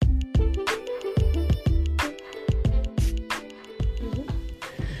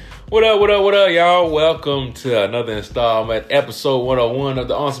What up, y'all? Welcome to another installment, episode 101 of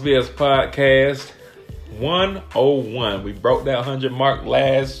the On SBS podcast. 101. We broke that 100 mark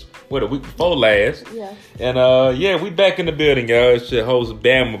a week before last. Yeah. And we back in the building, y'all. It's your host,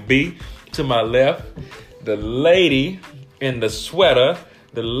 Bama B. To my left, the lady in the sweater,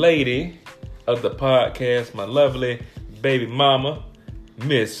 the lady of the podcast, my lovely baby mama,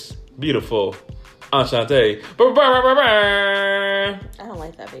 Miss Beautiful Enchante. I don't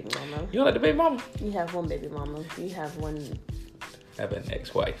like that baby mama. You don't like the baby mama? You have one baby mama. You have one. I have an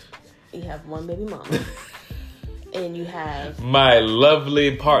ex-wife. You have one baby mama. And you have my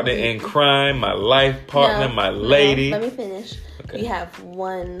lovely partner in crime, my life partner, my lady. No, let me finish. Okay. You have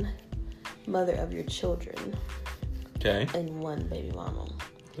one mother of your children. Okay. And one baby mama.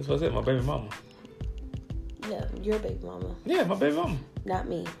 That's what I said, my baby mama. Yeah, your baby mama. Yeah, my baby mama. Not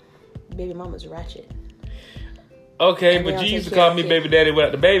me. Baby mama's ratchet. Okay, and but you used to call me baby daddy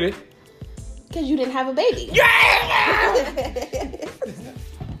without the baby. Because you didn't have a baby. Yeah!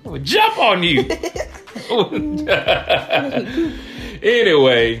 I would jump on you.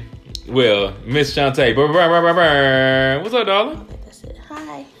 Anyway, well, Miss Shantae. What's up, darling? That's it.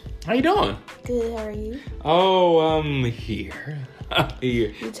 Hi. How you doing? Good, how are you? Oh, I'm here.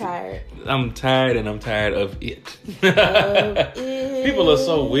 You tired? I'm tired, and I'm tired of it. It. People are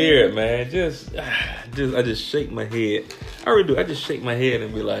so weird, man. I just shake my head. I really do. I just shake my head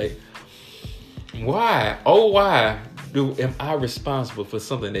and be like, why? Oh, why am I responsible for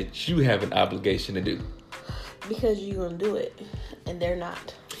something that you have an obligation to do? Because you're gonna do it, and they're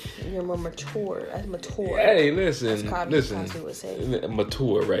not. You're more mature. Mature. Hey, listen.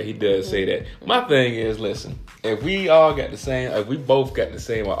 Mature, right? He does say that. My thing is, listen. If we all got the same, if we both got the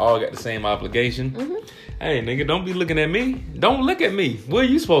same, or all got the same obligation, hey, nigga, don't be looking at me. Don't look at me. What are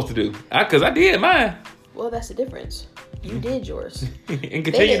you supposed to do? Because I did mine. Well, that's the difference. You did yours. And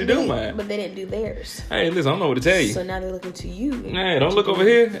continue to do mine. But they didn't do theirs. Hey, listen, I don't know what to tell you. So now they're looking to you. Hey, don't look over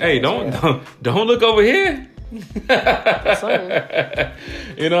here. Hey, don't look over here. You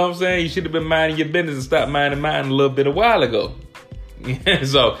know what I'm saying? You should have been minding your business and stopped minding mine a little bit a while ago.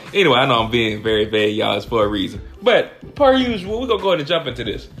 So, anyway, I know I'm being very vague, y'all. It's for a reason. But, per usual, we're going to go ahead and jump into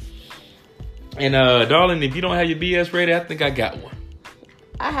this. And, darling, if you don't have your BS ready, I think I got one.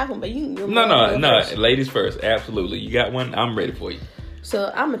 I have one, but you're No. Ladies first. Absolutely. You got one? I'm ready for you.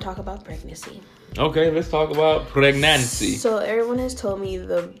 So, I'm going to talk about pregnancy. Okay, let's talk about pregnancy. So, everyone has told me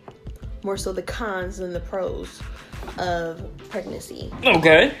more so the cons than the pros of pregnancy.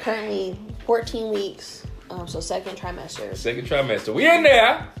 Okay. Currently 14 weeks. So second trimester. We in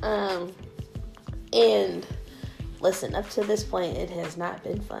there. And listen, up to this point, it has not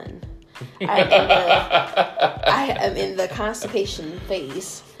been fun. I am in the constipation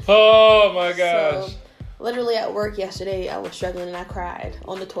phase. Oh my gosh. So, literally at work yesterday, I was struggling and I cried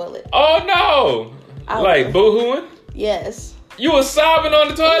on the toilet. Oh no. Boo-hooing? Yes. You were sobbing on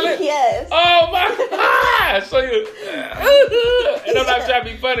the toilet? Yes. Oh my gosh! So you, and I'm not trying to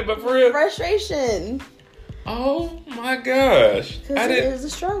be funny, but for real, frustration. Oh my gosh! Because it is a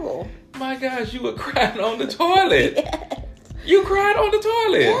struggle. My gosh, you were crying on the toilet. Yes. You cried on the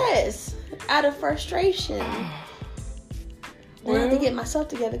toilet. Yes, out of frustration. I have to get myself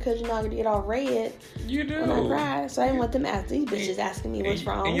together because I got to get all red. You do. When I cry, so I didn't want them these bitches asking me what's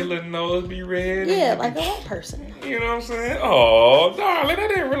wrong. And your little nose be red. Yeah, like a white person. You know what I'm saying? Oh, darling, I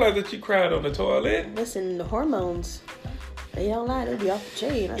didn't realize that you cried on the toilet. Listen, the hormones, they don't lie. They be off the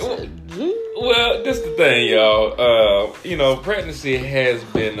chain. I said, well, this the thing, y'all. Pregnancy has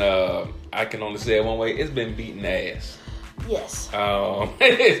been, I can only say it one way, it's been beating ass. Yes.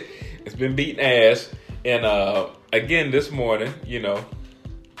 It's been beating ass. And, again, this morning,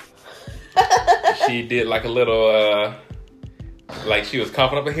 she did like a little, like she was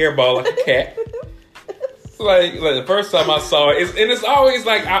coughing up a hairball like a cat. Like the first time I saw it, it's always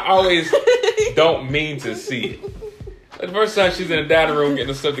like I always don't mean to see it. Like the first time she's in the dining room getting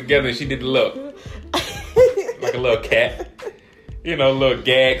her stuff together, and she did the look like a little cat. A little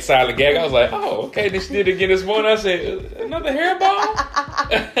gag, silent gag. I was like, oh, okay. Then she did it again this morning. I said, another hairball?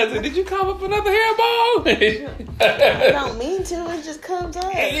 I said, did you cough up another hairball? I don't mean to. It just comes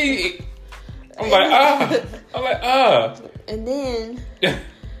up. I'm like. And then,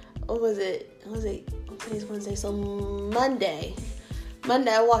 what was it? Today's Wednesday. So Monday,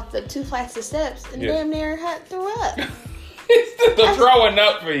 I walked up 2 flights of steps and damn near threw up. It's the throwing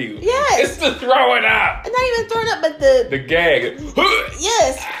up for you. Yes. It's the throwing up. Not even throwing up, but the gag.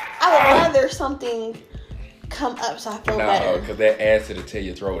 Yes. I would rather something come up so I feel better. No, because that acid will tear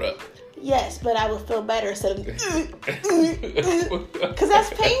your throat up. Yes, but I would feel better instead of because that's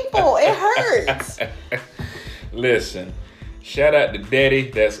painful. It hurts. Listen, Shout out to Daddy.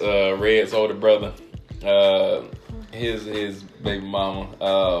 That's Red's older brother. His baby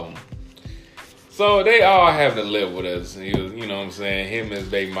mama. So they all have to live with us. He was, you know what I'm saying? Him and his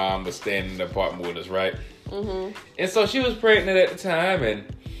baby mom was staying in the apartment with us, right? Mm-hmm. And so she was pregnant at the time, and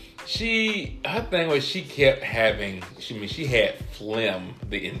her thing was she kept having, she had phlegm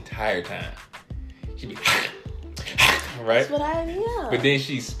the entire time. She'd be, right? That's what yeah. But then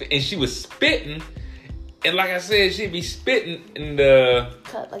she was spitting, and like I said, she'd be spitting in the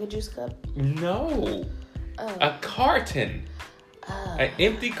cup, like a juice cup. No, a carton, an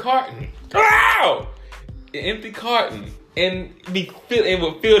empty carton. Wow, an empty carton, and would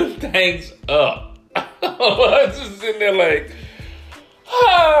fill the things up. I was just sitting there like,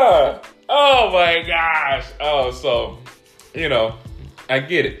 oh my gosh. Oh, so I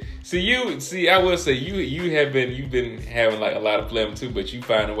get it. I will say you've been having like a lot of phlegm too, but you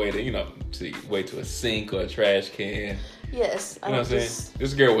find a way to way to a sink or a trash can. Yes, you know what I'm saying.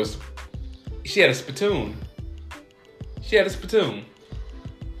 This girl she had a spittoon.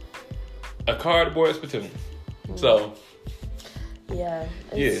 A cardboard spittoon. Mm-hmm. So yeah,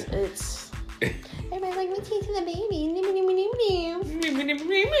 it's. Everybody's like, what's to the baby?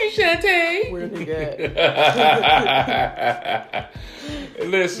 Where'd he get?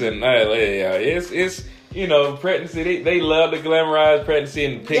 Listen, it's pregnancy. They love to glamorize pregnancy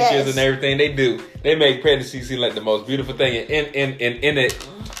and pictures and everything. They do. They make pregnancy seem like the most beautiful thing. And in it,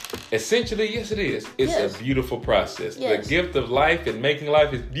 essentially, yes, it is. It's a beautiful process. Yes. The gift of life and making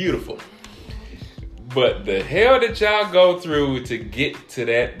life is beautiful. But the hell that y'all go through to get to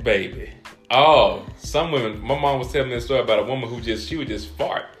that baby. Oh, some women. My mom was telling me a story about a woman she would just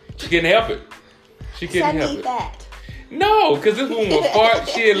fart. She couldn't help it. She couldn't help it. That. No, because this woman would fart.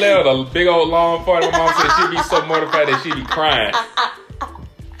 She had let out a big old long fart. My mom said she'd be so mortified that she'd be crying.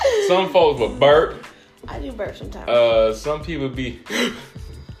 Some folks would burp. I do burp sometimes. Some people be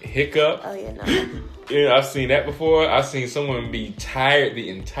hiccup. Oh yeah, no. Yeah, I've seen that before. I've seen some women be tired the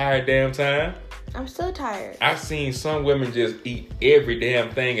entire damn time. I'm so tired. I've seen some women just eat every damn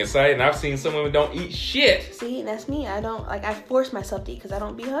thing in sight, and I've seen some women don't eat shit. See, that's me. I force myself to eat because I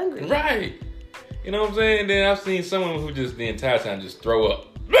don't be hungry. Right. You know what I'm saying? And then I've seen some women who just the entire time just throw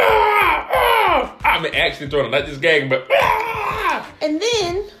up. I mean, actually throwing up, not just gagging, but. And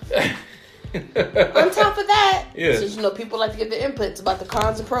then, on top of that, yes. Since people like to get the inputs about the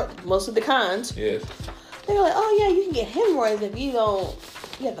cons and mostly the cons. Yes. They're like, oh yeah, you can get hemorrhoids if you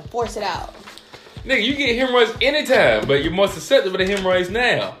have to force it out. Nigga, you get hemorrhoids anytime, but you're more susceptible to hemorrhoids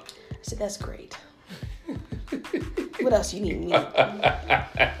now. I said, that's great. What else you need?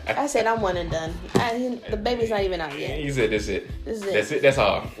 I said, I'm one and done. The baby's not even out yet. You said, that's it. This is it. That's it. That's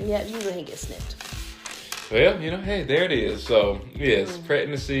all. Yeah, usually he gets snipped. Well, hey, there it is. So, yes,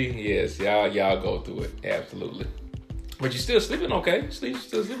 pregnancy, yes, y'all go through it. Absolutely. But you're still sleeping okay. Still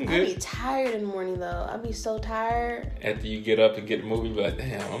sleeping good. I be tired in the morning, though. I be so tired. After you get up and get the movie, you be like,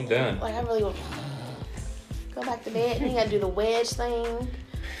 damn, I'm done. Like, I really want to go back to bed. And then you got to do the wedge thing.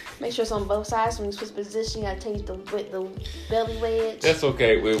 Make sure it's on both sides. When you switch position, you got to take the belly wedge. That's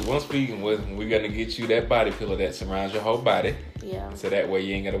okay. Once we're going to get you that body pillow that surrounds your whole body. Yeah. So that way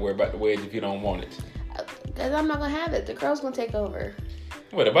you ain't got to worry about the wedge if you don't want it. Because I'm not going to have it. The girl's going to take over.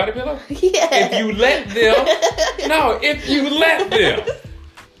 What, a body pillow? Yeah. If you let them.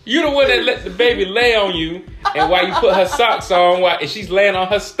 You the one that let the baby lay on you, and while you put her socks on, and she's laying on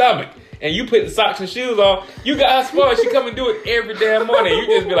her stomach, and you put the socks and shoes on, you got her spoiled. She come and do it every damn morning. You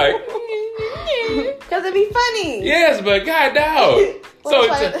just be like, because it'd be funny. Yes, but God, dog.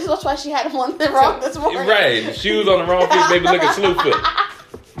 That's why she had them on the wrong this morning. Right, the shoes on the wrong feet, baby looking slewfoot.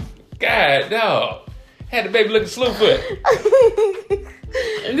 God, dog. Had the baby looking slewfoot.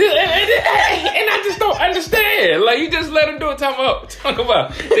 And I just don't understand. Like, you just let them do it. Talk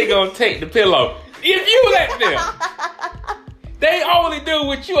about they gonna take the pillow. If you let them, they only do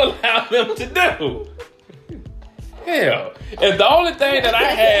what you allow them to do. Hell, and the only thing that I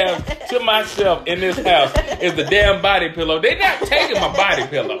have to myself in this house is the damn body pillow. They not taking my body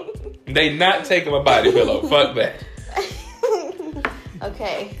pillow. They not taking my body pillow. Fuck that.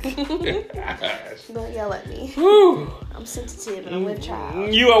 Okay. Don't yell at me. Whew. I'm sensitive and I'm with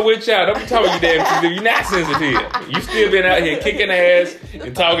child. You are with child. I'm talking you damn sensitive. You're not sensitive. You still been out here kicking ass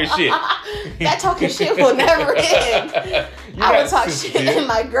and talking shit. That talking shit will never end. I will talk shit in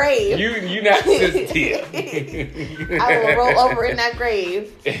my grave. You not sensitive. I will roll over in that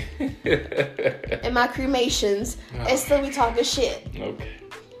grave. In my cremations and still be talking shit. Okay.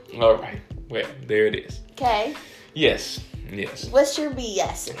 All right. Well, there it is. Okay. Yes. What's your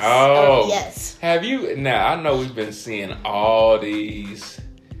BS? Oh, yes. Have you? Now I know we've been seeing all these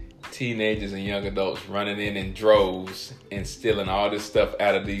teenagers and young adults running in droves and stealing all this stuff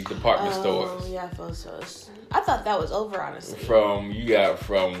out of these department stores. Oh, yeah, I feel so. I thought that was over, honestly. From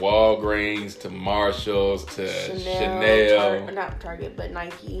Walgreens to Marshalls to Chanel. Not Target, but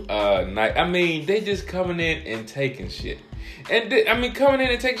Nike. I mean, they just coming in and taking shit. And coming in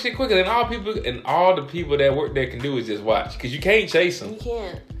and taking shit quicker. And all the people that work there can do is just watch. Because you can't chase them. You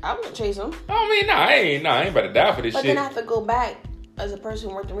can't. I wouldn't chase them. I mean, I ain't about to die for this shit. But then I have to go back. As a person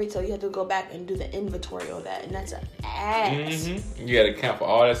who worked in retail, you have to go back and do the inventory on that. And that's an ass. Mm-hmm. You got to account for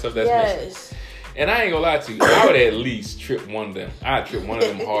all that stuff that's missing. And I ain't gonna lie to you, I would at least trip one of them. I'd trip one of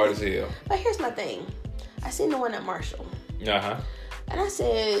them hard as hell. But here's my thing. I seen the one at Marshall. Uh-huh. And I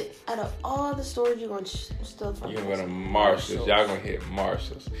said, out of all the stores you're going to steal from, you're going to go to Marshalls. Y'all going to hit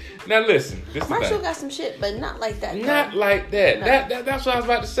Marshalls. Now listen, this Marshall got some shit, but not like that. Not like that. No. That's what I was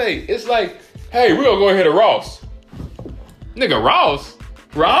about to say. It's like, hey, we're going to go ahead to Ross. Nigga, Ross?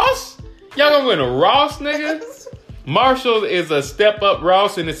 Ross? Y'all going to go into Ross, nigga? Marshalls is a step up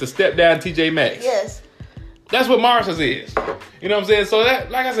Ross and it's a step down TJ Maxx. Yes. That's what Marshalls is. You know what I'm saying? So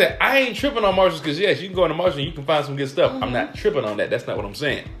that, like I said, I ain't tripping on Marshalls because yes, you can go into Marshalls and you can find some good stuff. Mm-hmm. I'm not tripping on that. That's not what I'm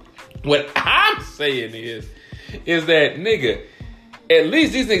saying. What I'm saying is that nigga, at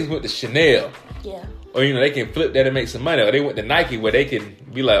least these niggas went to Chanel. Yeah. Or they can flip that and make some money. Or they went to Nike where they can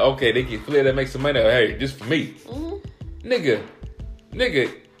be like, okay, they can flip that and make some money. Or hey, just for me. Mm-hmm.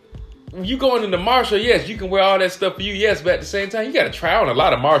 Nigga. You going into Marshall, yes, you can wear all that stuff for you, yes, but at the same time, you got to try on a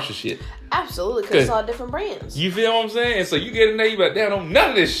lot of Marshall shit. Absolutely, because it's all different brands. You feel what I'm saying? And so you get in there, you be like, damn, none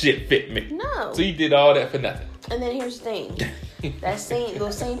of this shit fit me. No. So you did all that for nothing. And then here's the thing.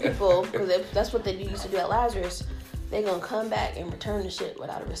 Those same people, because that's what they used to do at Lazarus, they're going to come back and return the shit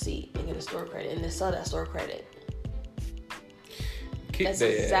without a receipt and get a store credit, and then sell that store credit. That's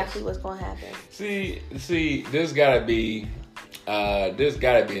exactly what's going to happen. See, there's got to be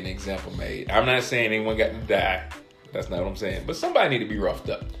an example made. I'm not saying anyone got to die. That's not what I'm saying. But somebody need to be roughed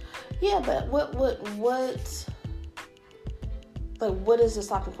up. Yeah, but what is the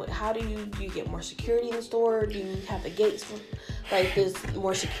stopping point? How do you get more security in the store? Do you have the gates there's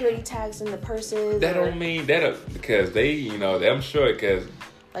more security tags in the purses? That don't mean that because they, I'm sure because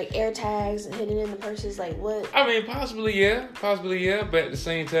like air tags and hidden in the purses, like what? I mean, possibly yeah, but at the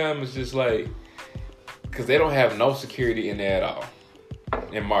same time, it's just like because they don't have no security in there at all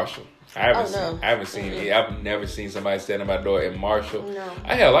in Marshall. I haven't seen it. I've never seen somebody standing by the door in Marshall. No.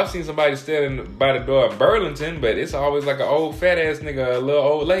 I've seen somebody standing by the door in Burlington, but it's always like an old fat ass nigga, a little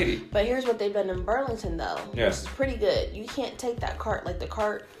old lady. But here's what they've done in Burlington though. Yeah. This is pretty good. You can't take that cart,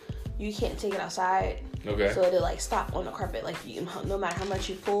 you can't take it outside. Okay. So it'll stop on the carpet. No matter how much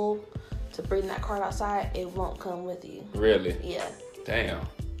you pull to bring that cart outside, it won't come with you. Really? Yeah. Damn.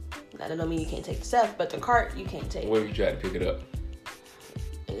 That don't mean you can't take the stuff, but the cart you can't take. What if you try to pick it up?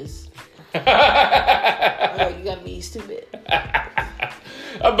 You gotta be stupid.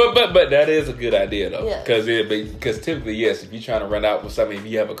 But that is a good idea though, yeah. Because typically yes, if you're trying to run out with something, if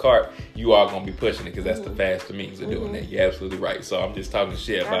you have a cart, you are gonna be pushing it because that's the faster means of doing that. You're absolutely right. So I'm just talking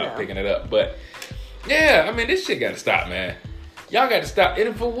shit about picking it up, but yeah, I mean this shit gotta stop, man. Y'all gotta stop.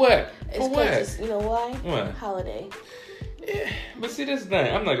 And for what? For what? You know why? What? Holiday. Yeah, but see, this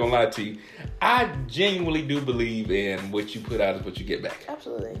thing, I'm not gonna lie to you. I genuinely do believe in what you put out is what you get back.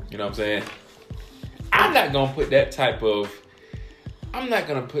 Absolutely. You know what I'm saying? I'm not gonna put that type of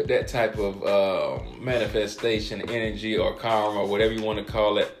manifestation, energy, or karma, or whatever you want to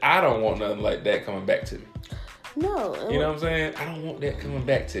call it. I don't want nothing like that coming back to me. No. You know what I'm saying? I don't want that coming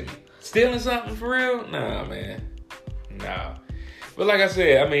back to me. Stealing something for real? Nah, man. Nah. But like I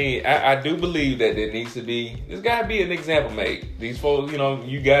said, I mean, I do believe that there's got to be an example made. These folks,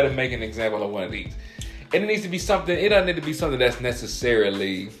 you got to make an example of one of these. And it needs to be something, it doesn't need to be something that's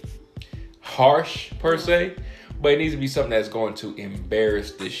necessarily harsh per se, but it needs to be something that's going to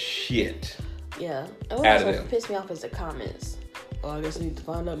embarrass the shit out of them. Piss me off is the comments. Oh, I guess I need to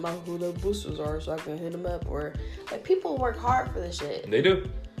find out who the boosters are so I can hit them up. Or, people work hard for this shit. They do.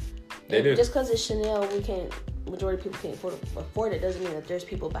 Just because it's Chanel, majority of people can't afford it doesn't mean that there's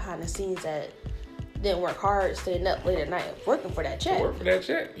people behind the scenes that didn't work hard, staying up late at night working for that check.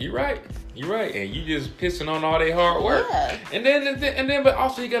 You're right. And you just pissing on all their hard work. Yeah. And then, but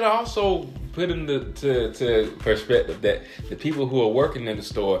also you gotta also put into perspective that the people who are working in the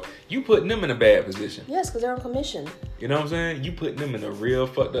store, you putting them in a bad position. Yes, because they're on commission. You know what I'm saying? You putting them in a real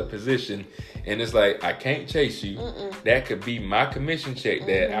fucked up position, and it's like I can't chase you. Mm-mm. That could be my commission check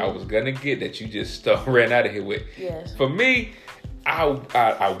that I was gonna get that you just ran out of here with. Yes. For me,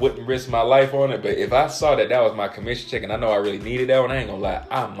 I wouldn't risk my life on it, but if I saw that was my commission check and I know I really needed that one, I ain't gonna lie,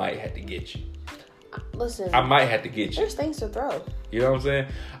 I might have to get you. Listen, I might have to get you. There's things to throw. You know what I'm saying?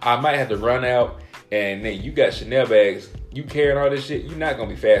 I might have to run out, and then you got Chanel bags. You carrying all this shit, you're not going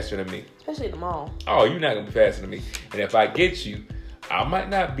to be faster than me. Especially in the mall. Oh, you're not going to be faster than me. And if I get you, I might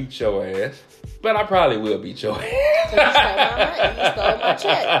not beat your ass, but I probably will beat your ass. You stole my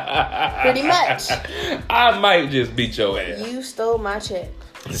check. Pretty much. I might just beat your ass. You stole my check.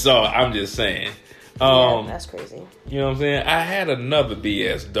 So, I'm just saying. Yeah, that's crazy. You know what I'm saying? I had another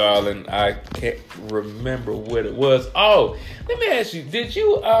BS, darling. I can't remember what it was. Oh, let me ask you. Did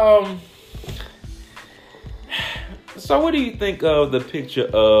you, So what do you think of the picture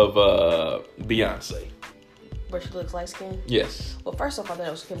of Beyonce? Where she looks light skinned? Yes. Well, first off, I thought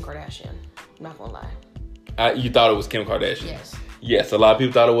it was Kim Kardashian. I'm not going to lie. You thought it was Kim Kardashian? Yes. Yes, a lot of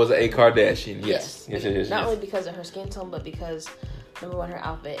people thought it was a Kardashian. Yes. Not only because of her skin tone, but because, number one, her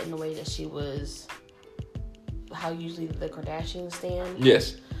outfit and the way that she was, how usually the Kardashians stand.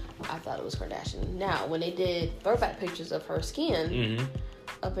 Yes. I thought it was Kardashian. Now, when they did throwback pictures of her skin,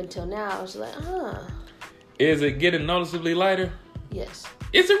 up until now, I was like, Is it getting noticeably lighter? Yes.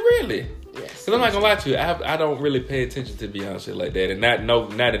 Is it really? Yes. Because I'm not gonna lie to you, I don't really pay attention to Beyonce like that, and not in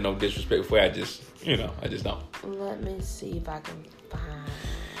no disrespectful way. I just don't. Let me see if I can find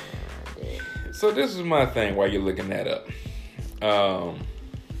it. So this is my thing while you're looking that up.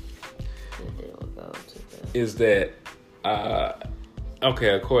 Is that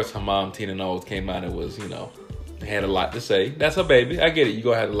okay? Of course, her mom Tina Knowles came out and was had a lot to say. That's her baby. I get it. You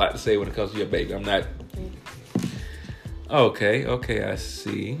gonna have a lot to say when it comes to your baby. I'm not. Okay, I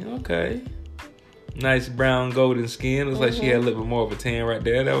see. Okay. Nice brown golden skin. Looks like she had a little bit more of a tan right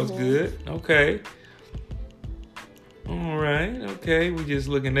there. That was good. Okay. All right. Okay. We're just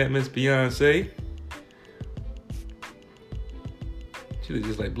looking at Miss Beyonce. She looks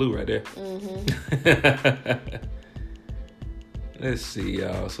just like Blue right there. Let's see,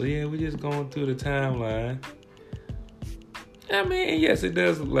 y'all. So, yeah, we're just going through the timeline. I mean, yes, it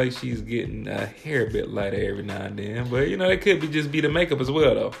does look like she's getting a hair bit lighter every now and then. But, it could just be the makeup as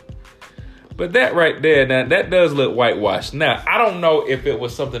well, though. But that right there, now, that does look whitewashed. Now, I don't know if it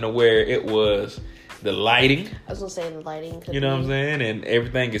was something to where it was the lighting. I was going to say the lighting. You know what I'm saying? And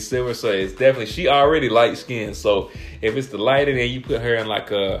everything is silver, so it's definitely, she already light skinned. So, if it's the lighting and you put her in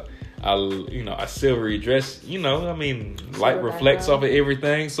like a silvery dress, light reflects off of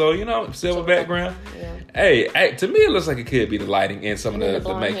everything. So, silver background. Yeah. Hey, to me, it looks like it could be the lighting and some of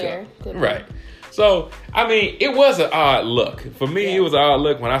the makeup. Right. So, it was an odd look. For me, It was an odd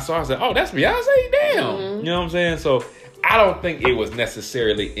look. When I saw it, I said, oh, that's Beyonce? Damn. You know what I'm saying? So, I don't think it was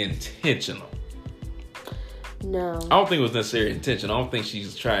necessarily intentional. No. I don't think it was necessarily intentional. I don't think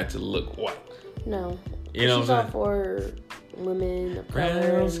she's trying to look white. No. You know what I'm saying? She's all for women of color.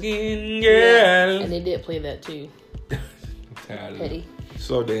 Brown skin girl. And they did play that too. Petty.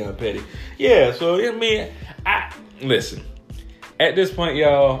 So damn petty. Yeah, so listen. At this point,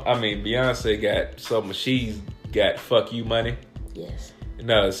 y'all, Beyonce got she's got fuck you money. Yes.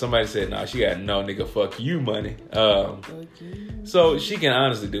 No, somebody said no, she got no nigga fuck you money. So she can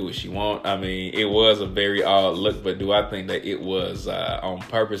honestly do what she want. It was a very odd look, but do I think that it was on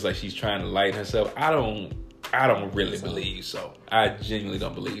purpose, like she's trying to lighten herself? I don't really believe so. I genuinely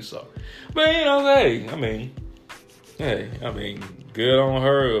don't believe so. But good on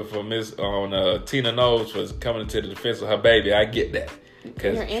her for Tina Knowles for coming to the defense of her baby. I get that.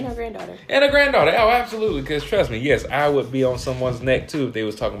 And her granddaughter. And her granddaughter. Oh, absolutely. Because trust me, yes, I would be on someone's neck too if they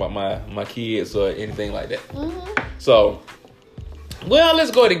was talking about my kids or anything like that. So, well,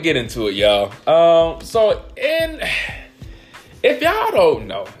 let's go ahead and get into it, y'all. If y'all don't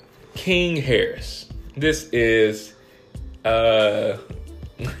know, King Harris. This is Clifford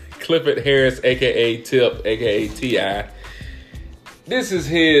Harris, a.k.a. Tip, a.k.a. T.I. This is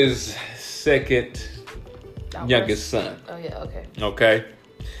his second youngest son. Oh, yeah, okay. Okay.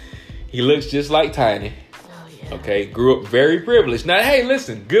 He looks just like Tiny. Oh, yeah. Okay. Grew up very privileged. Now, hey,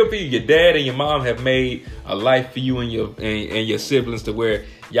 listen. Good for you. Your dad and your mom have made a life for you and your siblings to where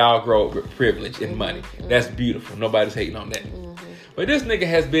y'all grow up with privilege and money. That's beautiful. Nobody's hating on that. But this nigga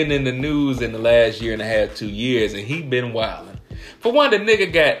has been in the news in the last year and a half, 2 years, and he been wilding. For one, the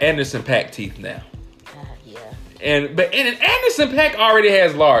nigga got Anderson .Paak teeth now. Yeah. And Anderson .Paak already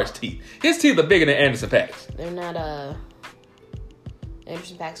has large teeth. His teeth are bigger than Anderson .Paak's. They're not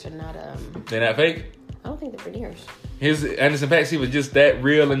Anderson .Paak's are not They're not fake? I don't think they're veneers. His Anderson .Paak's teeth was just that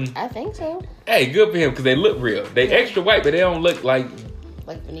real and I think so. Hey, good for him because they look real. They extra white, but they don't look like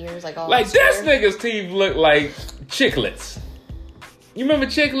veneers, like all like this nigga's teeth look like chiclets. You remember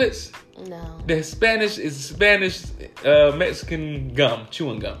chiclets? No. The Spanish Mexican gum,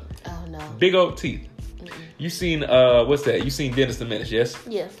 chewing gum. Oh no. Big old teeth. You seen what's that? You seen Dennis the Menace? Yes.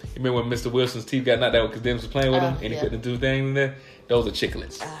 Yeah. You remember when Mr. Wilson's teeth got knocked out because Dennis was playing with him and he put the two things in there? Those are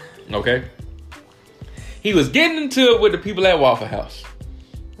chiclets. Okay. He was getting into it with the people at Waffle House.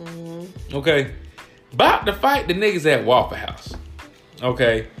 Okay. About to fight the niggas at Waffle House.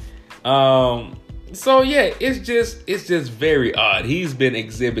 Okay. So yeah, it's just very odd. He's been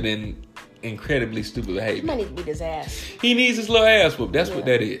exhibiting incredibly stupid behavior. He might need to beat his ass. He needs his little ass whooped. That's what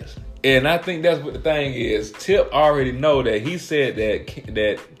that is. And I think that's what the thing is. Tip already know that. He said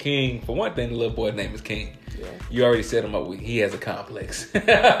that King, for one thing, the little boy's name is King. Yeah. You already set him up with, he has a complex.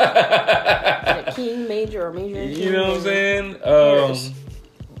 King, Major, or Major. You know what I'm saying?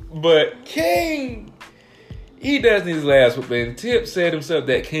 But King, he does need his ass whooped. And Tip said himself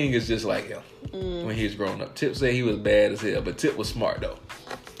that King is just like him when he was growing up. Tip said he was bad as hell, but Tip was smart though.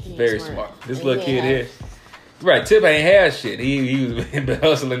 Very smart. This little kid here. Right, Tip ain't had shit. He was been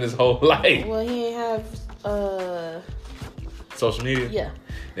hustling his whole life. Well, he ain't have social media. Yeah,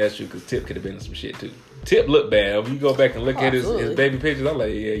 that's true. Because Tip could have been in some shit too. Tip looked bad. If you go back and look at his baby pictures, I'm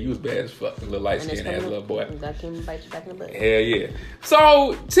like, yeah, you was bad as fuck. A little light skinned ass little boy. That came bite you back in the butt. Hell yeah.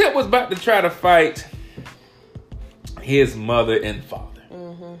 So Tip was about to try to fight his mother and father,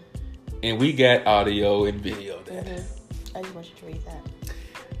 and we got audio and video of that. I just want you to read that.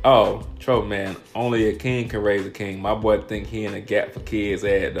 Oh, Tro man, only a king can raise a king. My boy think he in a Gap for Kids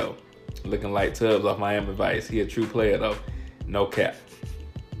ad though. Looking like Tubbs off Miami Vice. He a true player though. No cap.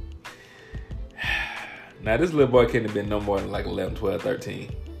 Now this little boy couldn't have been no more than like 11, 12,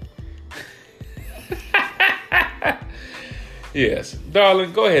 13. Yes.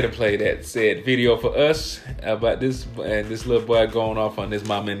 Darling, go ahead and play that said video for us about this and this little boy going off on this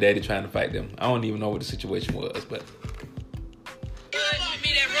mama and daddy trying to fight them. I don't even know what the situation was, but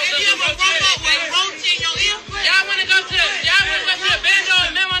Y'all wanna go to the bando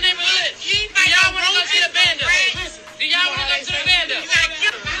in my neighborhood? Y'all wanna go to the bando? Do y'all wanna go to the bando?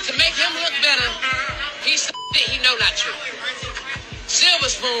 To make him look better, he know not true. Silver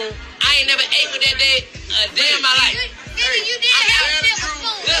spoon, I ain't never ate with that day a day in my life. You did have a silver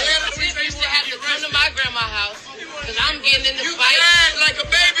spoon. Look, I used to have to come to my grandma's house because I'm getting in the fight. You act like a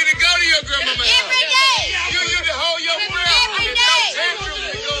baby to go to your grandma's house. Every day. You to hold your breath. Every day.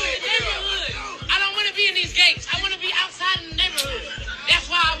 In these gates. I want to be outside in the neighborhood. That's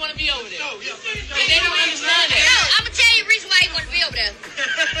why I want to be over there. But they don't understand that. No, I'm going to tell you the reason why you want to be over there.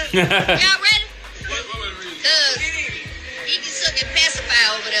 Y'all ready? Because he can suck and pacify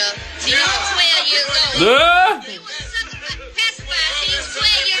over there. See, you was 12 years old. He was suck and pacify. See, you was 12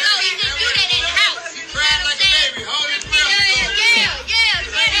 years old. He didn't do that in the house. He cried like a baby. Yeah.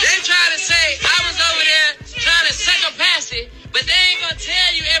 They try to say I was over there trying to suck a passy, but they ain't going to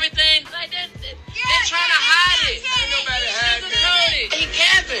tell you everything like that. They're trying to hide it. Ain't nobody hide it. He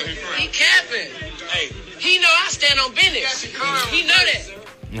capping. Hey. He know I stand on business. He know that.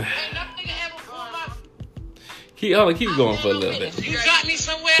 Keep going for a little bit. You got me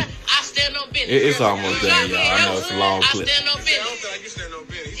somewhere, I stand on business. It's almost done, y'all. I know it's a long clip. I stand on business.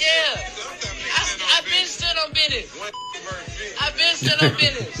 Yeah. I've been stood on business. I've been stood on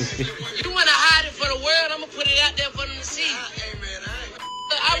business. You want to hide it for the world, I'm going to put it out there for them to see.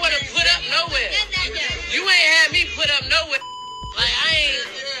 I wasn't put up nowhere. You ain't had me put up nowhere. Like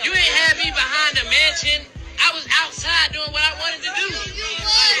you ain't had me behind a mansion. I was outside doing what I wanted to do.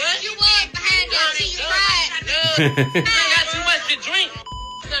 You was behind that till you cried. No, I got too much to drink.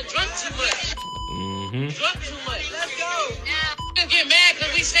 I drunk too much. Drunk too much. Let's go. Now, get mad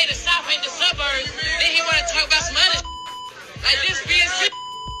because we stay the South ain't the suburbs. Then he want to talk about some other like this being sick.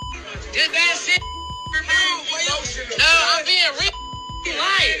 This being sick. No, I'm being real. You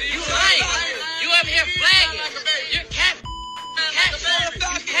lying. You up here flagging. You're capping.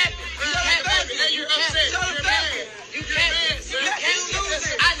 You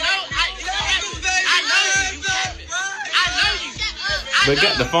They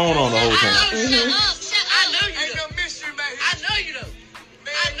got the phone on the whole time. I know you though.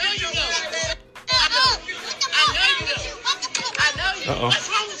 What's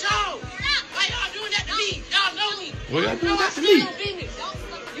wrong with y'all? Why y'all doing that to me? Y'all know me. What y'all doing that to me?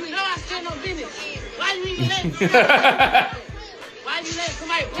 You know I stand on business. Why you even let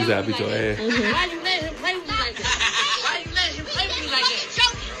somebody play with me like that? Why you let him play with me like that?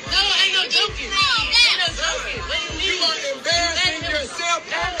 No, ain't no joking. What do you mean? You are embarrassing yourself.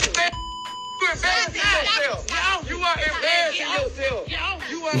 You are embarrassing yourself.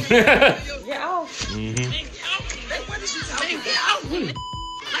 You are embarrassing yourself.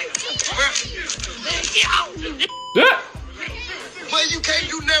 Well, you can't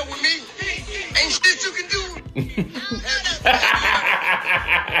do nothing with me. Ain't shit you can do.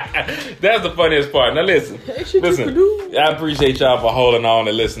 That's the funniest part. Now listen. I appreciate y'all for holding on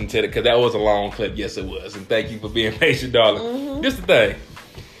and listening to it because that was a long clip. Yes, it was. And thank you for being patient, darling. Mm-hmm. This the thing.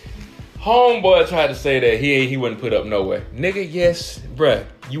 Homeboy tried to say that he wouldn't put up no way. Nigga, yes, bruh.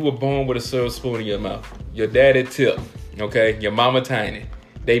 You were born with a silver spoon in your mouth. Your daddy Tip, okay? Your mama Tiny.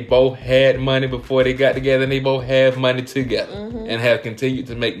 They both had money before they got together, and they both have money together and have continued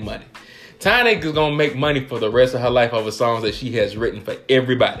to make money. Tiny is going to make money for the rest of her life over songs that she has written for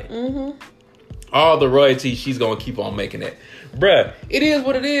everybody. Mm-hmm. All the royalties, she's going to keep on making that. Bruh, it is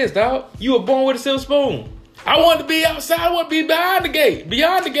what it is, dog. You were born with a silver spoon. I want to be outside. I want to be behind the gate,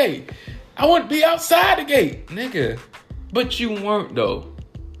 beyond the gate. I want to be outside the gate, nigga. But you weren't, though.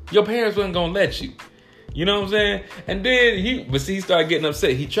 Your parents wasn't going to let you. You know what I'm saying? And then he started getting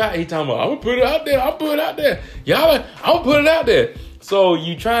upset. He talking about, I'm going to put it out there. I'm put it out there. Y'all, I'm going to put it out there. So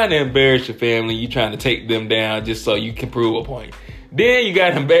you trying to embarrass your family. You trying to take them down just so you can prove a point. Then you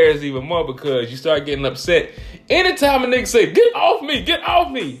got embarrassed even more because you start getting upset. Anytime a nigga say, get off me, you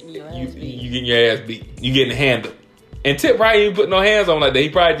getting your ass beat. You getting handled. And Tip probably ain't put no hands on like that. He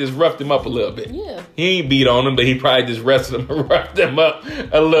probably just roughed him up a little bit. Yeah. He ain't beat on him, but he probably just wrestled him and roughed him up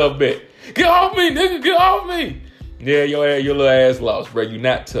a little bit. Get off me, nigga, get off me. Yeah, your little ass lost, bro. You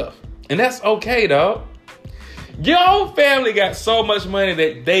not tough. And that's okay, dog. Your family got so much money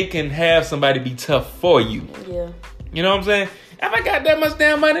that they can have somebody be tough for you. Yeah. You know what I'm saying? If I got that much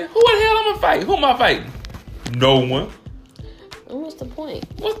damn money, who the hell I'm gonna fight? Who am I fighting? No one. What's the point?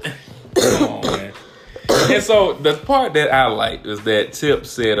 Come on, man. And so the part that I like is that Tip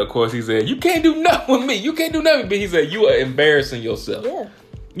said, of course, he said, you can't do nothing with me. You can't do nothing. But he said, you are embarrassing yourself. Yeah.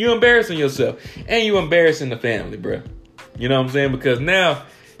 You're embarrassing yourself. And you embarrassing the family, bro. You know what I'm saying? Because now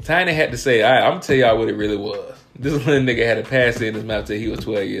Tiny had to say, all right, I'm going to tell y'all what it really was. This little nigga had a pass in his mouth till he was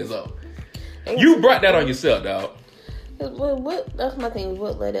 12 years old. You brought that on yourself, dog. That's my thing.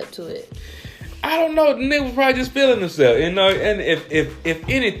 What led up to it? I don't know. The nigga was probably just feeling himself, you know. And if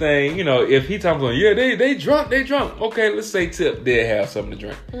anything, you know, if he talking about, yeah, they drunk. Okay, let's say Tip did have something to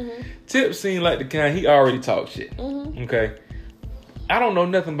drink. Mm-hmm. Tip seemed like the kind, he already talked shit. Mm-hmm. Okay, I don't know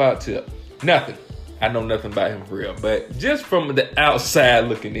nothing about Tip. Nothing. I know nothing about him for real. But just from the outside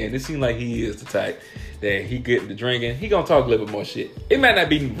looking in, it seems like he is the type that he get to drinking. He gonna talk a little bit more shit. It might not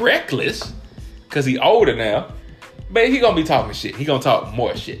be reckless because he older now. But he gonna be talking shit. He gonna talk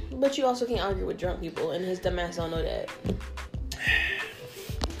more shit. But you also can't argue with drunk people, and his dumbass don't know that.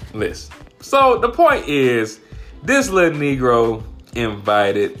 Listen. So the point is, this little Negro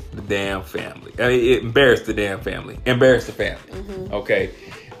invited the damn family. I mean, it embarrassed the damn family. Embarrassed the family. Mm-hmm. Okay.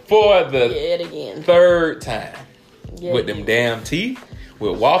 For the third time. With them damn teeth,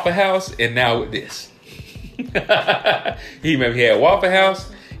 with Waffle House, and now with this. He had Waffle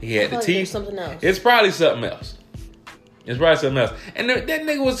House. He had the teeth. Something else. It's probably something else. It's probably something else. And that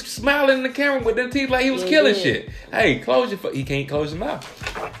nigga was smiling in the camera with them teeth like he was killing shit. Hey, close your he can't close his mouth.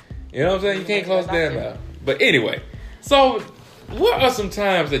 You know what I'm saying? You can't close his damn mouth. But anyway, so what are some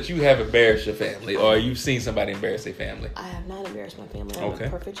times that you have embarrassed your family or you've seen somebody embarrass their family? I have not embarrassed my family. I'm a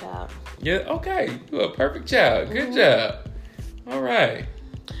perfect child. Yeah, okay. You're a perfect child. Good job. All right.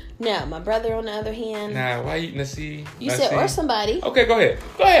 Now, my brother on the other hand. Nah, why you, see? You said or somebody. Okay, go ahead.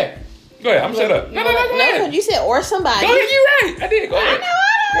 Go ahead, I'm shut up. No, go ahead. You said or somebody. Go ahead, you're right. I did. Go ahead.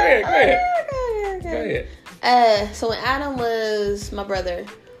 Go ahead. So when Adam was, my brother,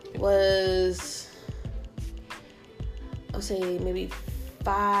 was, I'll say maybe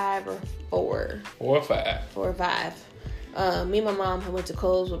 5 or 4. 4 or 5. 4 or 5. Me and my mom had went to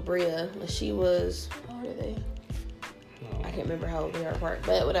Kohl's with Bria. She was, how old are they? I can't remember how old they are apart,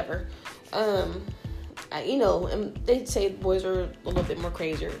 but whatever. And they say boys are a little bit more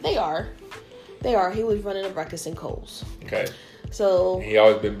crazier. They are. He was running a ruckus in Kohl's. Okay. So he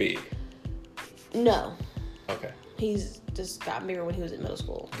always been big. No. Okay. He's just got bigger when he was in middle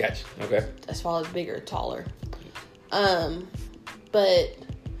school. Gotcha. Okay. As far as bigger, taller. But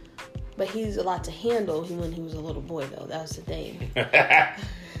he's a lot to handle when he was a little boy though. That was the thing.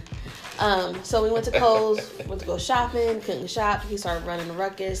 So we went to Kohl's, went to go shopping, couldn't shop. He started running a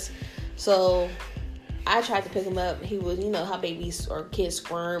ruckus. So I tried to pick him up. He was, how babies or kids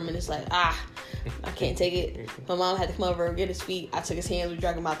squirm, and it's like, I can't take it. My mom had to come over and get his feet. I took his hands. We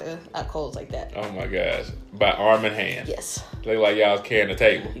dragged him out Kohl's like that. Oh my gosh. By arm and hand. Yes. Look like y'all was carrying the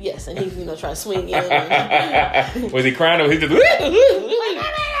table. Yes, and he, trying to swing in. Was he crying or he just... Oh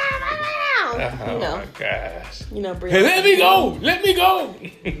my gosh. Hey, let me go.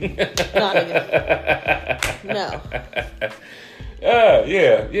 No.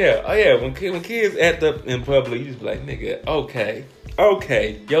 Yeah. Oh yeah. When kids act up in public, you just be like, nigga,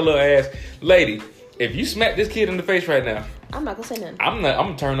 okay, your little ass lady. If you smack this kid in the face right now, I'm not gonna say nothing. I'm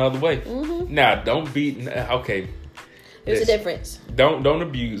gonna turn the other way. Mm-hmm. Now, don't be okay. There's a difference. Don't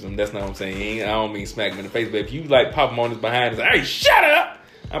abuse him. That's not what I'm saying. I don't mean smack him in the face, but if you like pop him on his behind and say, "Hey, shut up,"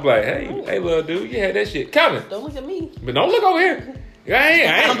 I'm like, "Hey, little dude, you had that shit coming." Don't look at me. But don't look over here. I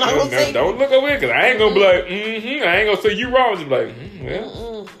ain't don't look over here because I ain't gonna be like, I ain't gonna say you wrong. Just be like,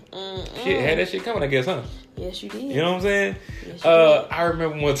 well, shit, had that shit coming, I guess, huh? Yes, you did. You know what I'm saying? Yes, you did. I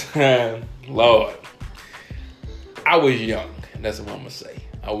remember one time, Lord, I was young. That's what I'm gonna say.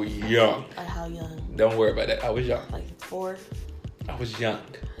 I was young. How young? Don't worry about that. I was young. Like 4? I was young.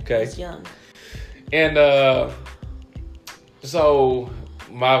 Okay. I was young. And so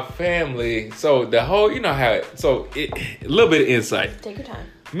my family, so the whole, you know how, a little bit of insight. Take your time.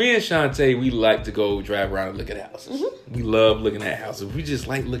 Me and Shantae, we like to go drive around and look at houses. Mm-hmm. We love looking at houses. We just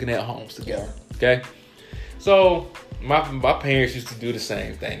like looking at homes together. Yeah. Okay? So my parents used to do the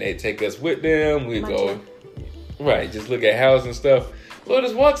same thing. They'd take us with them. We'd go, right, just look at houses and stuff. So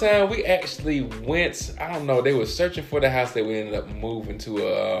this one time we actually went, I don't know, they were searching for the house that we ended up moving to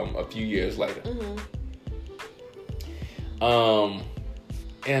a few years later. Mm-hmm.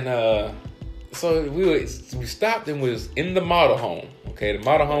 So we stopped and was in the model home. Okay, the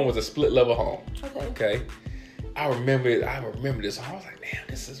model home was a split level home. Okay. I remember this home. I was like, damn,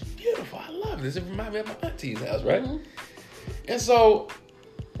 this is beautiful. I love this. It reminds me of my auntie's house, right? Mm-hmm. And so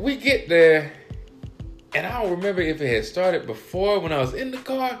we get there, and I don't remember if it had started before when I was in the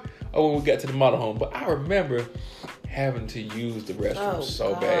car or when we got to the model home, but I remember having to use the restroom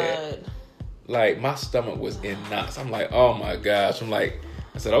so bad. Like, my stomach was in knots. I'm like, oh my gosh. I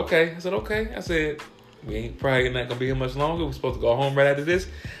said, okay. I said, we ain't probably not going to be here much longer. We're supposed to go home right after this.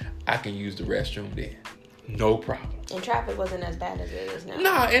 I can use the restroom then. No problem. And traffic wasn't as bad as it is now.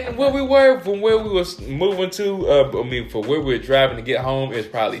 Nah, and where we were, from where we was moving to, for where we were driving to get home, is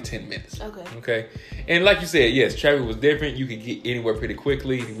probably 10 minutes. Okay. And like you said, yes, traffic was different. You could get anywhere pretty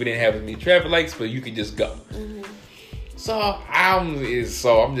quickly. We didn't have as many traffic lights, but you could just go. Mm-hmm. So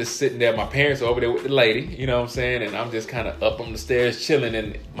I'm just sitting there. My parents are over there with the lady, you know what I'm saying? And I'm just kind of up on the stairs chilling,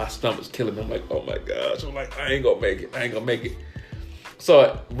 and my stomach's killing me. I'm like, oh my gosh. I'm like, I ain't gonna make it.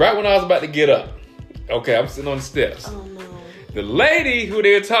 So right when I was about to get up, okay, I'm sitting on the steps. Oh no. The lady who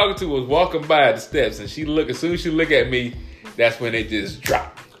they were talking to was walking by the steps, and as soon as she looked at me, that's when it just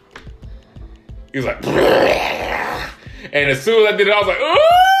dropped. He was like, and as soon as I did it, I was like, ooh!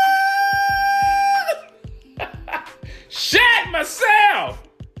 Shat myself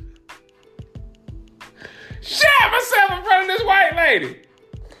in front of this white lady.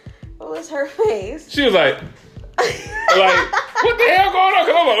 What was her face? She was like, what the hell going on?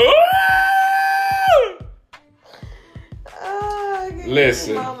 Cause I'm like, ooh!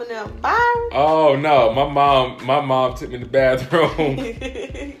 Listen. Oh no, my mom took me to the bathroom.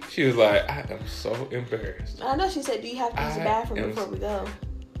 She was like, I am so embarrassed. I know. She said, do you have to use the bathroom before we go?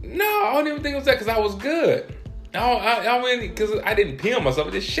 No, I don't even think it was that, because I was good. I mean, because I didn't pee on myself,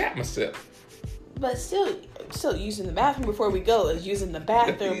 I just shat myself. But still using the bathroom before we go is using the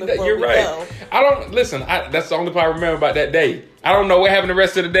bathroom before You're we right. go. I don't, listen, that's the only part I remember about that day. I don't know what happened the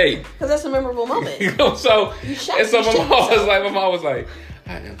rest of the day. Because that's a memorable moment. So my mom was like,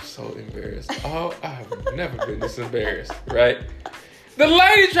 I am so embarrassed. Oh, I've never been this embarrassed, right? The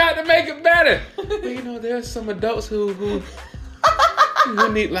lady tried to make it better. Well, there are some adults who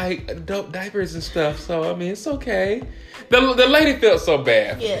need like adult diapers and stuff. So I mean, it's okay. The lady felt so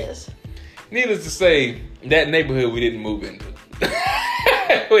bad. Yes. Needless to say, that neighborhood we didn't move into.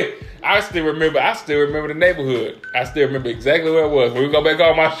 I still remember the neighborhood. I still remember exactly where it was. When we go back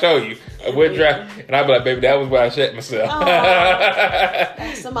home, I'll show you. We'll drive, and I'll be like, baby, that was where I shat myself.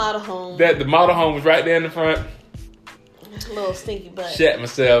 That's the model home. The model home was right there in the front. A little stinky butt. Shat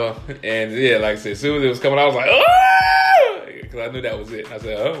myself, and yeah, like I said, as soon as it was coming, I was like, oh! Because I knew that was it. I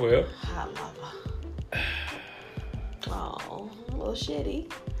said, oh, well. Hot lava. Oh, a little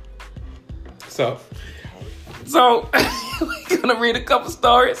shitty. So we're going to read a couple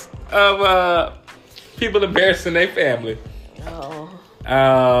stories of people embarrassing their family. Oh.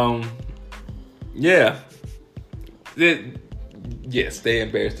 Yeah. Yes, they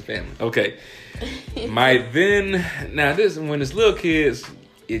embarrassed the family. Okay. Now this, when it's little kids,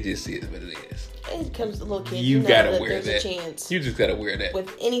 it just is what it is. It comes to little kids. You gotta wear there's that. A chance you just gotta wear that.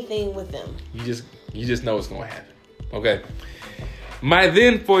 With anything with them. You just know it's gonna happen. Okay. My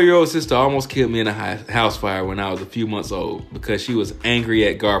then 4-year-old sister almost killed me in a house fire when I was a few months old because she was angry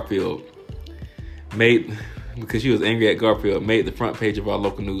at Garfield. Made the front page of our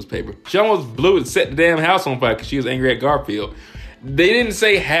local newspaper. She almost blew it, set the damn house on fire because she was angry at Garfield. They didn't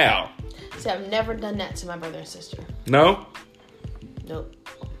say how. See, I've never done that to my brother and sister. No? Nope.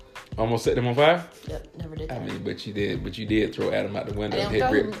 Almost set them on fire? Yep, never did that. I mean, but you did throw Adam out the window. I didn't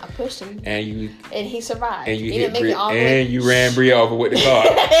throw him. I pushed him. And he survived. And you he hit didn't make it all the way. And you ran Bria over with the car.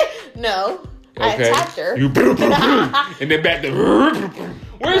 No. Okay. I tapped her. You and then back to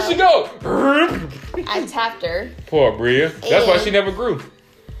where'd she go? I tapped her. Poor Bria. That's why she never grew.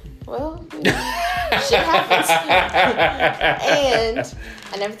 Well, shit happens. And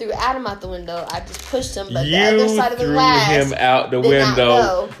I never threw Adam out the window. I just pushed him, but the other side of the glass threw him out the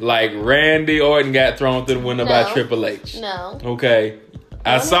window like Randy Orton got thrown through the window by Triple H. No. Okay.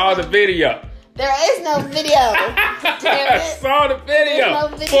 I saw the video. There is no video. Damn it. I saw the video.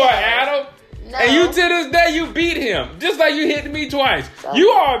 There's no video. Poor Adam. No. And you to this day, you beat him. Just like you hit me twice. So, you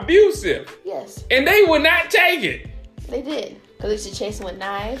are abusive. Yes. And they would not take it. They did. Because they used to chase him with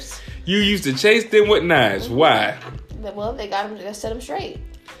knives. You used to chase them with knives. Mm-hmm. Why? Well, they got him to set him straight.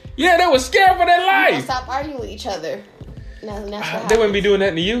 Yeah, they were scared for their life. Stop arguing with each other. Now, they wouldn't be doing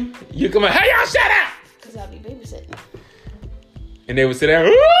that to you. You come out, hey, y'all shut up! Because I'll be babysitting. And they would sit down.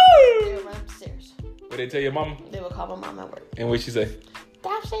 They would run upstairs. Would they tell your mama? They would call my mom at work. And what'd she say?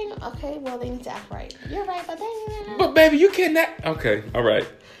 Stop saying, okay, well, they need to act right. You're right, but they... But baby, you cannot... Okay, all right.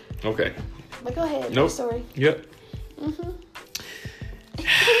 Okay. But go ahead. Nope. Story. Yep. Mm-hmm.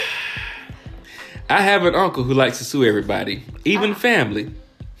 I have an uncle who likes to sue everybody, even family.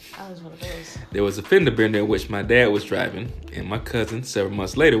 I was one of those. There was a fender bender in which my dad was driving, and my cousin, several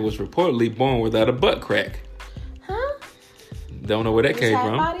months later, was reportedly born without a butt crack. Huh? Don't know where that came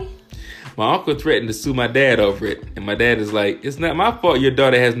from. Body? My uncle threatened to sue my dad over it, and my dad is like, it's not my fault your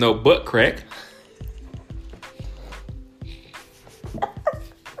daughter has no butt crack.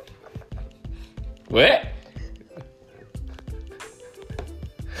 What?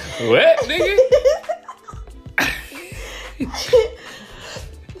 What, nigga?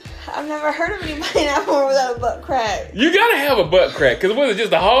 I've never heard of anybody not born without a butt crack. You gotta have a butt crack, because was it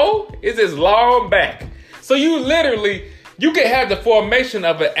just a hole? It's just long back. So you literally, you can have the formation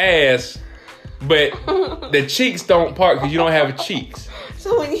of an ass, but the cheeks don't part because you don't have cheeks.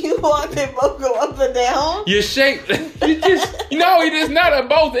 So when you walk, they both go up and down? Your shape, no, it is not a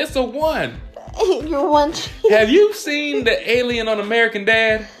both, it's a one. You're one cheek. Have you seen the alien on American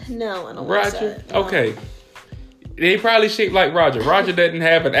Dad? No, I don't Roger? No. Okay. They probably shaped like Roger. Roger doesn't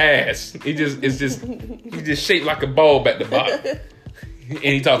have an ass. He's just shaped like a bulb at the bottom. And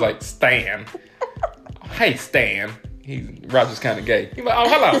he talks like Stan. Hey, Stan. Roger's kind of gay. He's like, oh,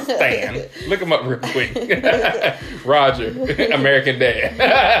 hello, Stan. Look him up real quick. Roger, American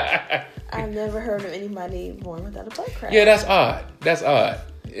Dad. I've never heard of anybody born without a butt crack. Yeah, that's odd. That's odd.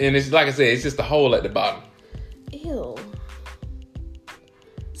 And it's like I said, it's just a hole at the bottom. Ew.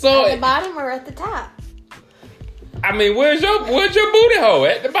 So at the bottom or at the top? I mean, where's your booty hole?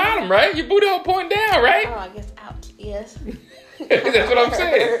 At the bottom, right? Your booty hole pointing down, right? Oh, I guess out. Yes. That's what I'm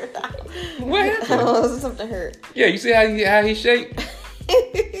saying. What happened? Oh, something hurt. Yeah, you see how he shaped?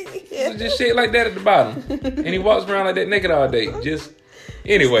 Yeah. So just shaped like that at the bottom. And he walks around like that naked all day. Just,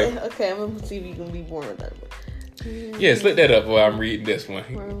 anyway. Okay, I'm going to see if you can be born with that. Yes, look that up while I'm reading this one.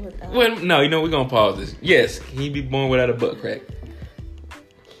 Well, no, we're going to pause this. Yes, can he be born without a butt crack?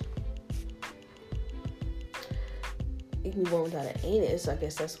 You can be born without an anus. I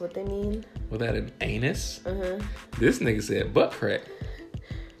guess that's what they mean. Without an anus? Uh-huh. This nigga said butt crack.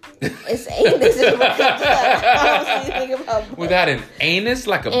 It's anus. I was thinking about butt. Without an anus?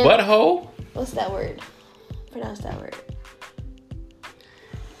 Like a butthole? What's that word? Pronounce that word.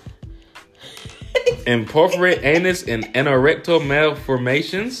 Imperforate anus and anorectal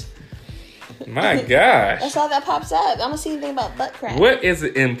malformations. My gosh. That's all that pops up. I don't see anything about butt crack. What is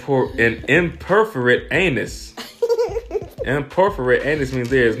an imperforate anus? Imperforate anus means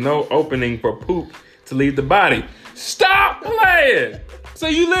there is no opening for poop to leave the body. Stop playing! So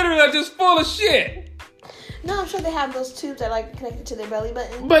you literally are just full of shit. No, I'm sure they have those tubes that are like connected to their belly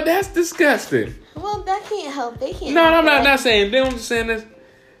button. But that's disgusting. Well, that can't help. They can't. No, help I'm that. not saying them. I'm just saying this.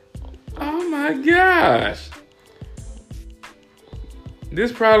 Oh my gosh.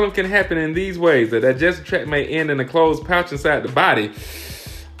 This problem can happen in these ways. The digestive tract may end in a closed pouch inside the body.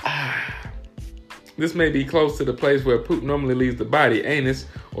 This may be close to the place where poop normally leaves the body, anus,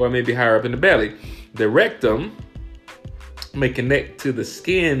 or it may be higher up in the belly. The rectum may connect to the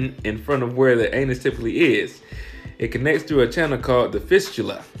skin in front of where the anus typically is. It connects through a channel called the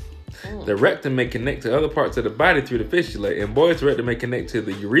fistula. The rectum may connect to other parts of the body through the fistula, and boys' rectum may connect to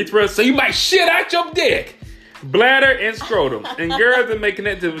the urethra, so you might shit out your dick, bladder, and scrotum. And girls, it may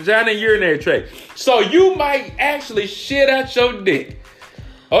connect to the vagina and urinary tract. So you might actually shit out your dick.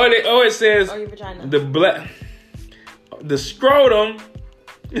 It says or your vagina. the scrotum,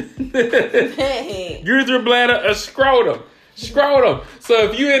 Hey. urethra, bladder, or scrotum. Scrotum. So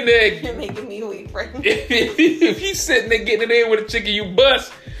if you in there, You're making me weak, right? if you sitting there getting it in with a chick and you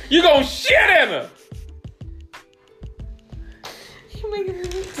bust, you gonna shit in her. You're making me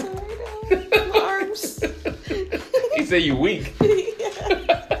weak so right now. My arms. He said you weak.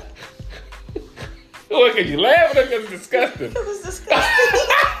 Yeah. What, cause you laughing or cause it's disgusting? It was disgusting.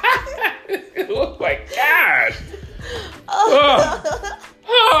 Oh my gosh. Oh.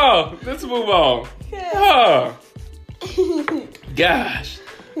 Oh, let's move on. Yeah. Oh. Gosh.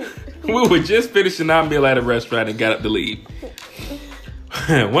 We were just finishing our meal at a restaurant and got up to leave.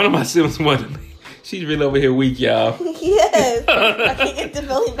 One of my siblings wanted me. She's really over here weak, y'all. Yes. I can't get the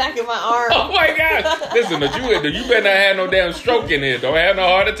feeling back in my arm. Oh my God. Listen, you better not have no damn stroke in here. Don't have no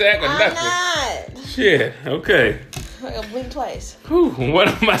heart attack or nothing. I'm not. Shit. Okay. I gotta blink twice. Whew. One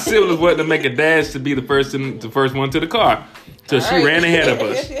of my siblings wanted to make a dash to be the first one to the car. So she ran ahead of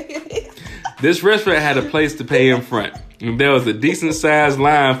us. This restaurant had a place to pay in front. And there was a decent sized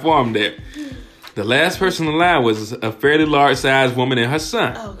line formed there. The last person in line was a fairly large sized woman and her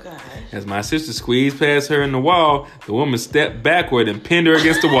son. Oh, gosh. As my sister squeezed past her in the wall, the woman stepped backward and pinned her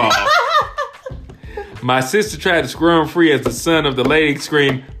against the wall. My sister tried to squirm free as the son of the lady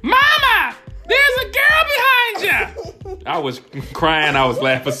screamed, "Mama! There's a girl behind you!" I was crying. I was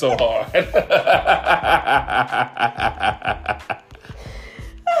laughing so hard.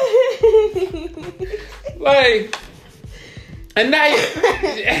 Like, and now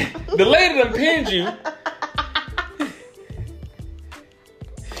the lady done pinned you.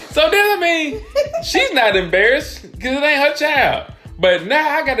 So then, I mean, she's not embarrassed because it ain't her child. But now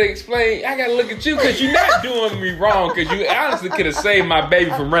I got to explain, I got to look at you because you're not doing me wrong, because you honestly could have saved my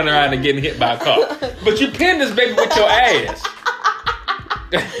baby from running around and getting hit by a car. But you pinned this baby with your ass.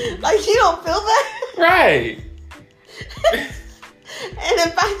 Like, you don't feel that? Right. And in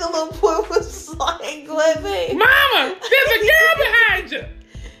fact, the little boy was like, "Go ahead, babe. Mama, there's a girl behind you."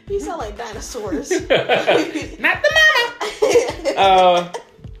 You sound like dinosaurs. Not the mama.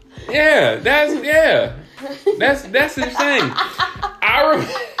 Yeah, that's insane.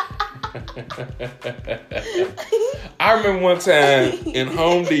 I remember one time in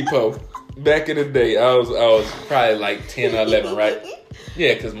Home Depot back in the day. I was probably like 10 or 11, right?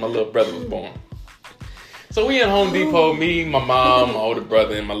 Yeah, because my little brother was born. So we in Home Depot, me, my mom, my older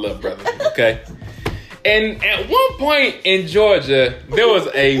brother, and my little brother. Okay. And at one point in Georgia, there was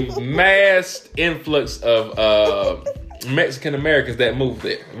a mass influx of Mexican Americans that moved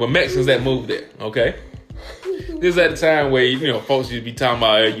there. Well, Mexicans that moved there, okay? This is at the time where, folks used to be talking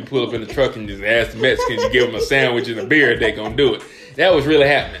about, you pull up in the truck and just ask the Mexicans, you give them a sandwich and a beer, they gonna do it. That was really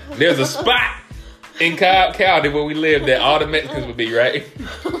happening. There's a spot in County where we lived that all the Mexicans would be, right?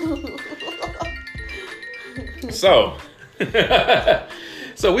 So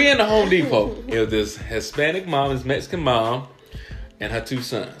we in the Home Depot. It was this Hispanic mom, this Mexican mom, and her two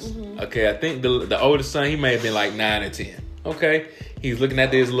sons. Mm-hmm. Okay, I think the oldest son, he may have been like 9 or 10. Okay, he's looking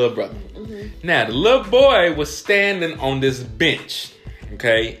at his little brother. Mm-hmm. Now, the little boy was standing on this bench.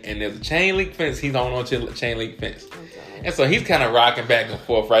 Okay, and there's a chain link fence. He's on a chain link fence. Okay. And so he's kind of rocking back and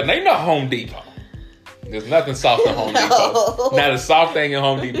forth right now. You know Home Depot. There's nothing soft in Home Depot. Not a soft thing in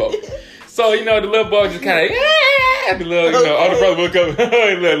Home Depot. So, the little boy just kind of, the little, older brother would come, look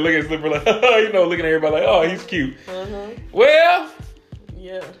at his little brother, looking at everybody like, oh, he's cute. Uh-huh. Well,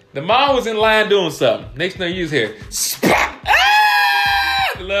 yeah, the mom was in line doing something. Next thing you just hear, spot!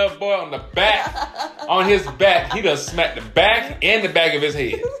 The little boy on his back, he done smacked the back and the back of his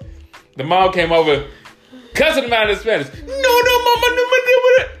head. The mom came over, cussing him out in Spanish. No, mama,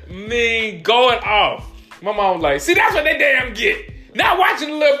 me going off. My mom was like, see, that's what they damn get. Not watching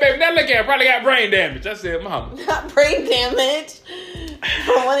the little baby. Not looking at her. Probably got brain damage. I said, Mama. Not brain damage.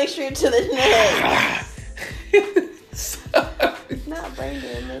 From one extreme to the next. Not brain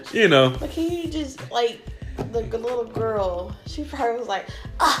damage. But can you just, the little girl, she probably was like,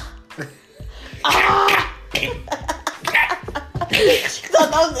 She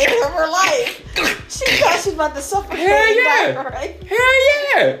thought that was the end of her life. She thought she was about to suffer. Hell yeah. Back, right? Hell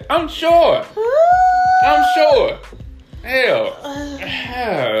yeah. I'm sure. Hell.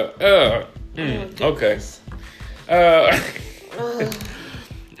 Okay.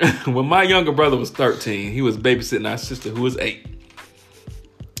 When my younger brother was 13, he was babysitting our sister who was 8.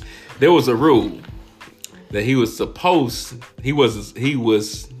 There was a rule that he was. Want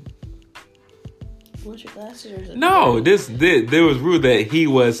your glasses or no, there was a rule that he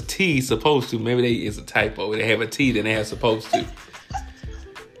was supposed to. Maybe it's a typo. They have a T, then they have supposed to.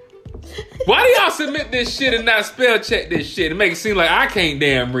 Why do y'all submit this shit and not spell check this shit and make it seem like I can't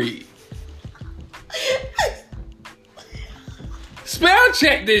damn read? Spell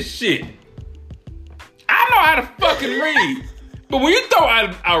check this shit. I know how to fucking read. But when you throw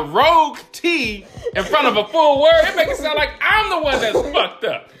a rogue T in front of a full word, it makes it sound like I'm the one that's fucked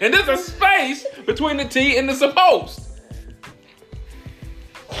up. And there's a space between the T and the supposed.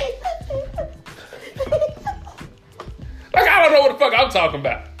 Like, I don't know what the fuck I'm talking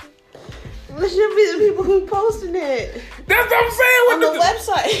about. It should be the people who posted it. That's what I'm saying. On the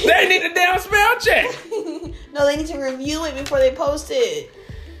website. They need a damn spell check. No, they need to review it before they post it.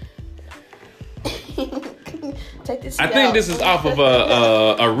 Take this. I think this is off of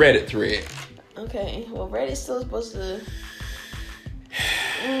a Reddit thread. Okay, well, Reddit's still supposed to.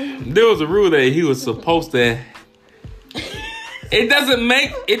 There was a rule that he was supposed to. It doesn't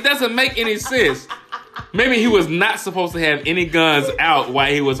make any sense. Maybe he was not supposed to have any guns out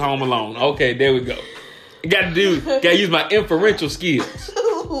while he was home alone. Okay, there we go. Gotta use my inferential skills.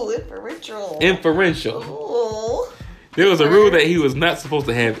 Ooh, inferential. Inferential. Ooh. There was a rule that he was not supposed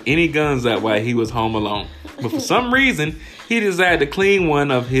to have any guns out while he was home alone. But for some reason, he decided to clean one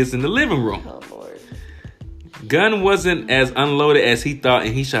of his in the living room. Oh, Lord. Gun wasn't as unloaded as he thought,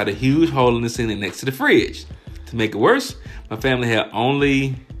 and he shot a huge hole in the ceiling next to the fridge. To make it worse, my family had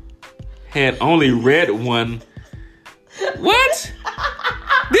only read one. What?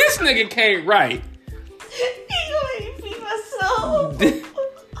 This nigga can't write.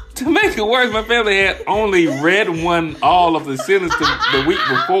 To make it worse, my family had only read one all of the ceilings the week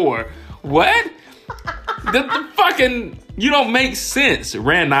before. What? The fucking, you don't make sense,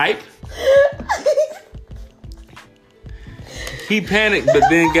 Ranipe. He panicked, but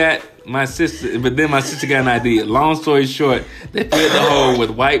then my sister got an idea. Long story short, they filled the hole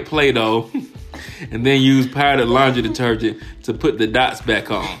with white Play-Doh and then used powdered laundry detergent to put the dots back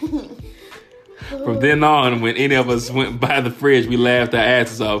on. From then on, when any of us went by the fridge, we laughed our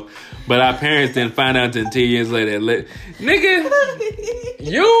asses off. But our parents didn't find out until 10 years later. Nigga,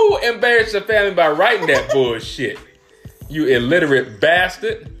 you embarrassed your family by writing that bullshit. You illiterate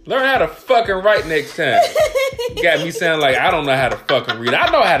bastard. Learn how to fucking write next time. Got me sounding like I don't know how to fucking read.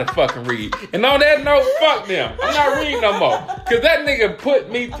 I know how to fucking read. And on that note, fuck them. I'm not reading no more. Because that nigga put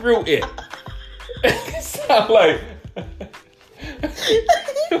me through it. It sound like...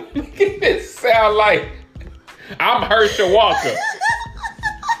 Making it sound like I'm Herschel Walker.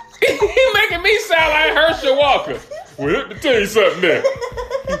 He making me sound like Herschel Walker. Well, let me tell you something there.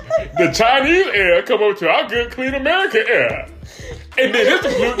 The Chinese air come over to our good, clean American air. And then this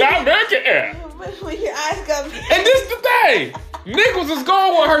is the American air. But when your eyes got big. And this the thing. Nichols is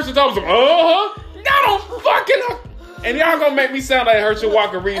going with Herschel Thompson. Y'all don't fucking... And y'all gonna make me sound like Herschel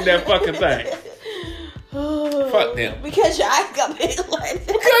Walker reading that fucking thing. Fuck them. Because your eyes got big like that.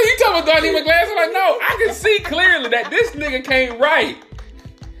 Because you talking about Donnie McGlass. I'm like, no, I can see clearly that this nigga can't write.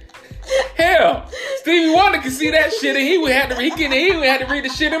 Hell, Stevie Wonder can see that shit, and he would have to read the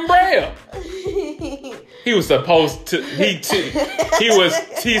shit in Braille. He was supposed to. He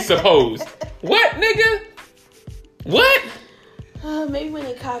supposed. What, nigga? What? Maybe when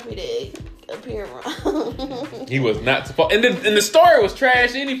he copied it appeared wrong. He was not supposed. And the story was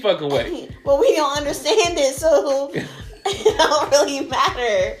trash any fucking way. Well, we don't understand it, so it don't really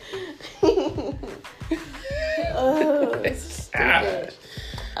matter. It's stupid.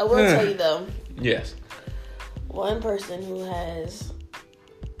 I will tell you though. Yes. One person who has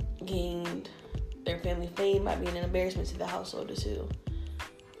gained their family fame by being an embarrassment to the household too.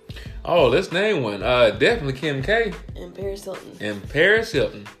 Oh, let's name one. Definitely Kim K. And Paris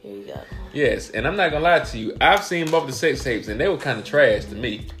Hilton. Here you go. Yes, and I'm not gonna lie to you. I've seen both the sex tapes, and they were kind of trash to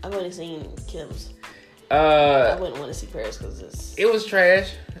me. I've only seen Kim's. I wouldn't want to see Paris because it was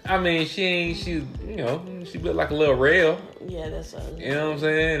trash. I mean, she built like a little rail. Yeah, that's what you know what I'm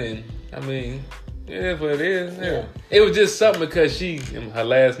saying? And I mean, it is what it is. Yeah. It was just something because her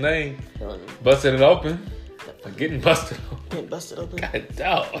last name, busted it open. Yep. Getting busted open. Getting busted open. God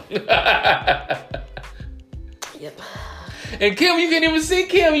dog. Yep. And Kim, you can't even see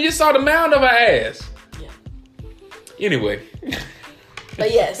Kim. You just saw the mound of her ass. Yeah. Anyway.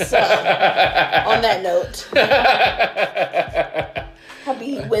 But yes, on that note,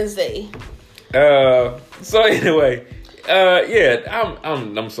 happy Wednesday. So anyway, yeah,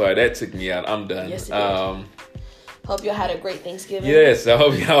 I'm sorry that took me out. I'm done. Yes, it did. Hope y'all had a great Thanksgiving. Yes, I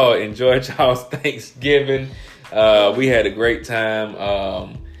hope y'all enjoyed y'all's Thanksgiving. We had a great time.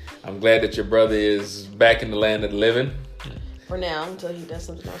 I'm glad that your brother is back in the land of the living. For now, until he does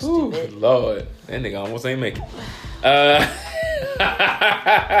something else stupid. Lord, that nigga almost ain't make it.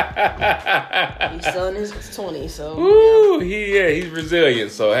 He's still in his 20s, so. Woo, he's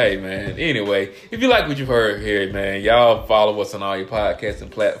resilient. So hey, man. Anyway, if you like what you've heard here, man, y'all follow us on all your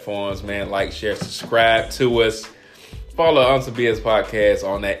podcasting platforms, man. Like, share, subscribe to us. Follow On Some BS Podcast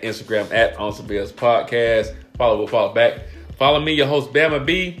on that Instagram at On Some BS Podcast. Follow back. Follow me, your host, Bama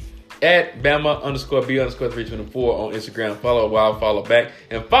B, at Bama_B_324 on Instagram. Follow while follow back.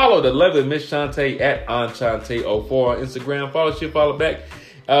 And follow the lovely Miss Shantae at Anshante04 on Instagram. Follow back.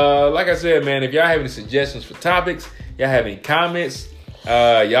 Like I said, man, if y'all have any suggestions for topics, y'all have any comments,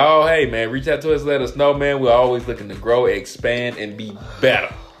 y'all, hey, man, reach out to us. Let us know, man. We're always looking to grow, expand, and be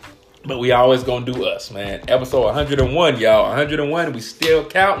better. But we always gonna do us, man. Episode 101, y'all. 101. We still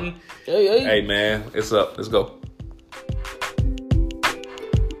counting. Hey, man, it's up. Let's go.